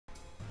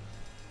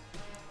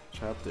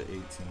Chapter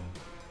 18,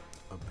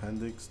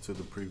 Appendix to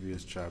the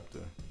previous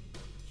chapter,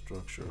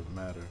 Structure of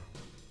Matter.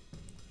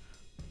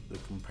 The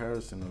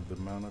comparison of the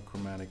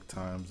monochromatic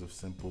times of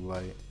simple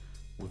light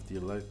with the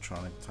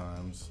electronic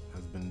times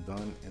has been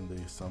done in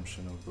the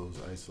assumption of those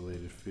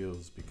isolated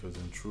fields, because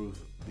in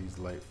truth these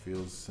light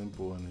fields,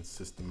 simple in its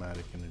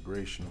systematic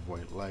integration of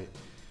white light,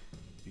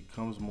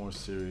 becomes more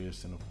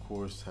serious and of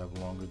course have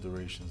longer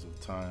durations of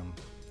time.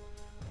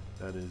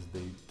 That is,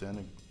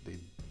 they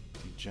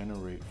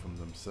degenerate from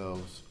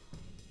themselves,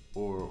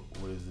 or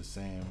what is the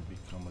same,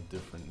 become a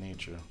different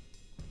nature.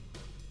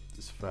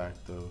 This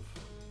fact of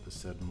the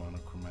said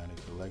monochromatic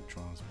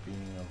electrons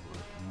being of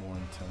a more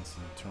intense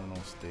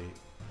internal state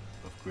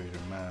of greater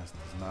mass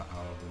does not,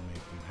 however,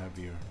 make them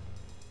heavier.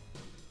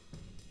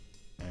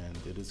 And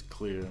it is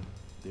clear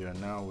they are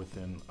now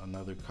within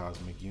another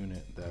cosmic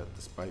unit that,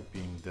 despite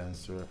being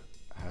denser,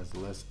 has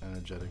less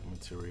energetic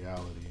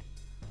materiality.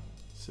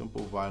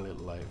 Simple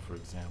violet light, for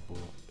example,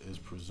 is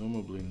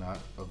presumably not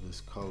of this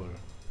color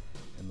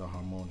in the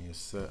harmonious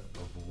set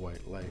of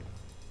white light.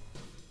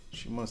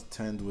 She must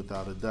tend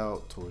without a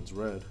doubt towards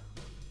red.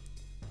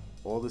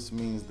 All this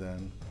means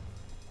then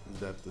is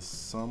that the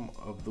sum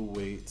of the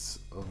weights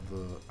of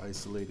the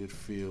isolated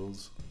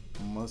fields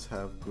must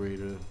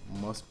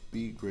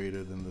be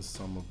greater than the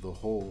sum of the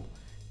whole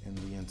in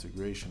the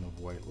integration of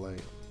white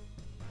light.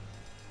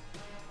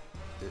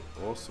 It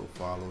also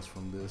follows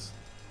from this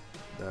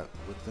that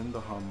within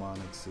the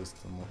harmonic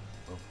system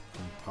of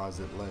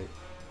composite light,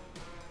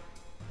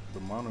 the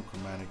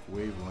monochromatic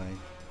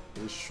wavelength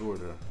is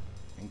shorter,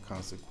 and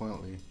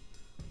consequently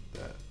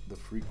that the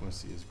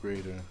frequency is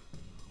greater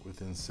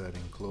within said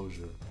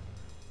enclosure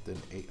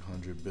than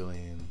 800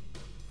 billion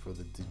for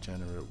the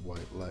degenerate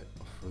white light,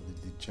 for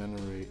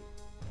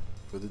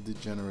the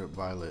degenerate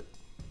violet.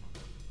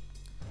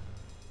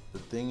 The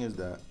thing is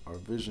that our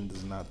vision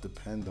does not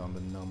depend on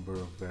the number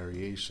of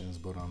variations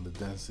but on the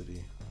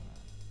density.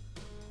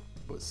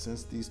 But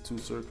since these two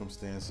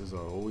circumstances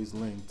are always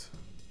linked,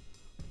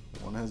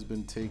 one has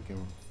been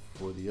taken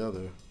for the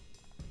other.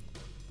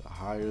 The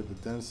higher the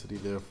density,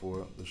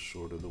 therefore, the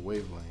shorter the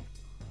wavelength.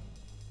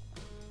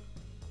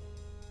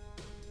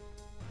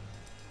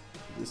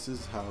 This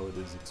is how it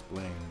is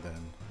explained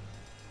then,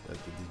 that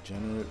the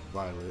degenerate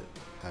violet,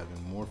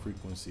 having more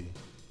frequency,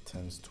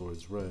 tends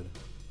towards red.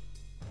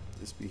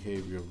 This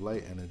behavior of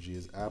light energy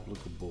is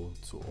applicable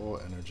to all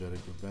energetic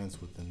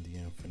events within the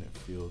infinite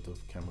field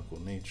of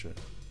chemical nature.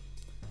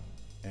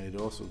 And it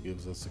also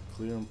gives us a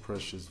clear and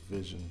precious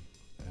vision,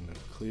 and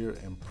a clear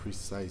and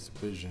precise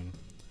vision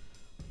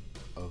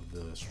of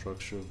the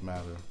structure of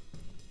matter.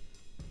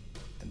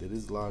 And it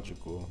is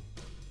logical,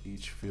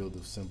 each field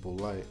of simple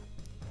light,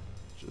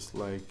 just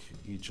like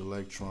each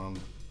electron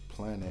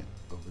planet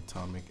of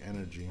atomic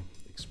energy,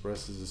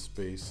 expresses a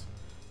space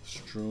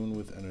strewn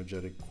with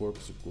energetic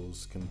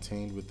corpuscles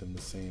contained within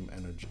the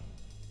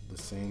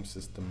same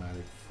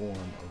systematic form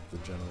of the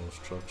general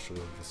structure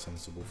of the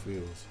sensible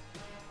fields.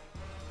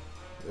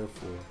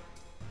 Therefore,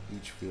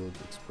 each field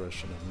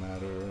expression of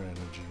matter or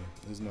energy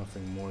is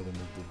nothing more than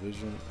a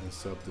division and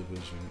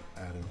subdivision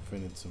ad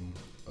infinitum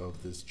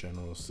of this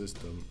general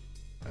system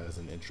as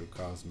an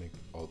intracosmic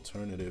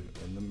alternative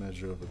in the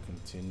measure of a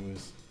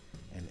continuous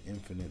and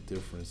infinite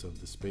difference of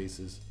the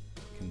spaces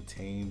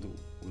contained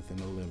within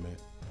a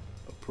limit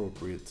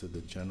appropriate to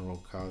the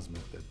general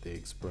cosmic that they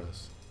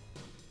express.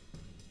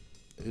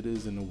 It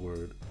is, in a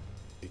word,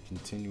 a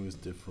continuous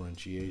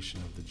differentiation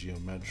of the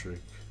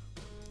geometric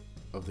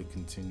of the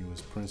continuous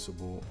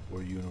principle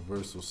or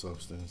universal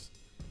substance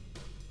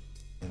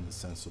in the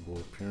sensible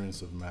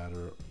appearance of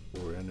matter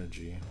or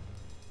energy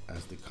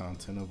as the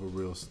content of a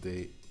real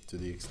state, to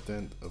the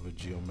extent of a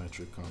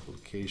geometric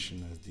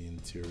complication as the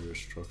interior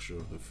structure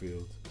of the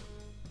field.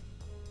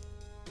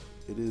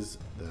 It is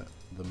that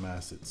the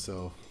mass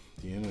itself,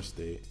 the inner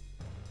state,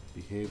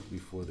 behaved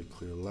before the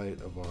clear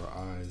light of our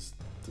eyes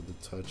to the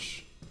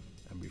touch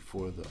and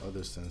before the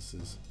other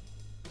senses,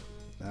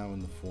 now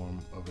in the form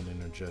of an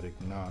energetic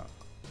knot,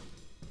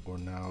 or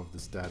now of the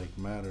static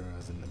matter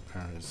as an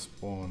apparent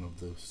spawn of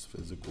the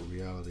physical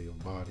reality of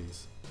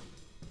bodies.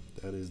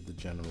 That is the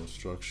general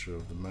structure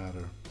of the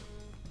matter.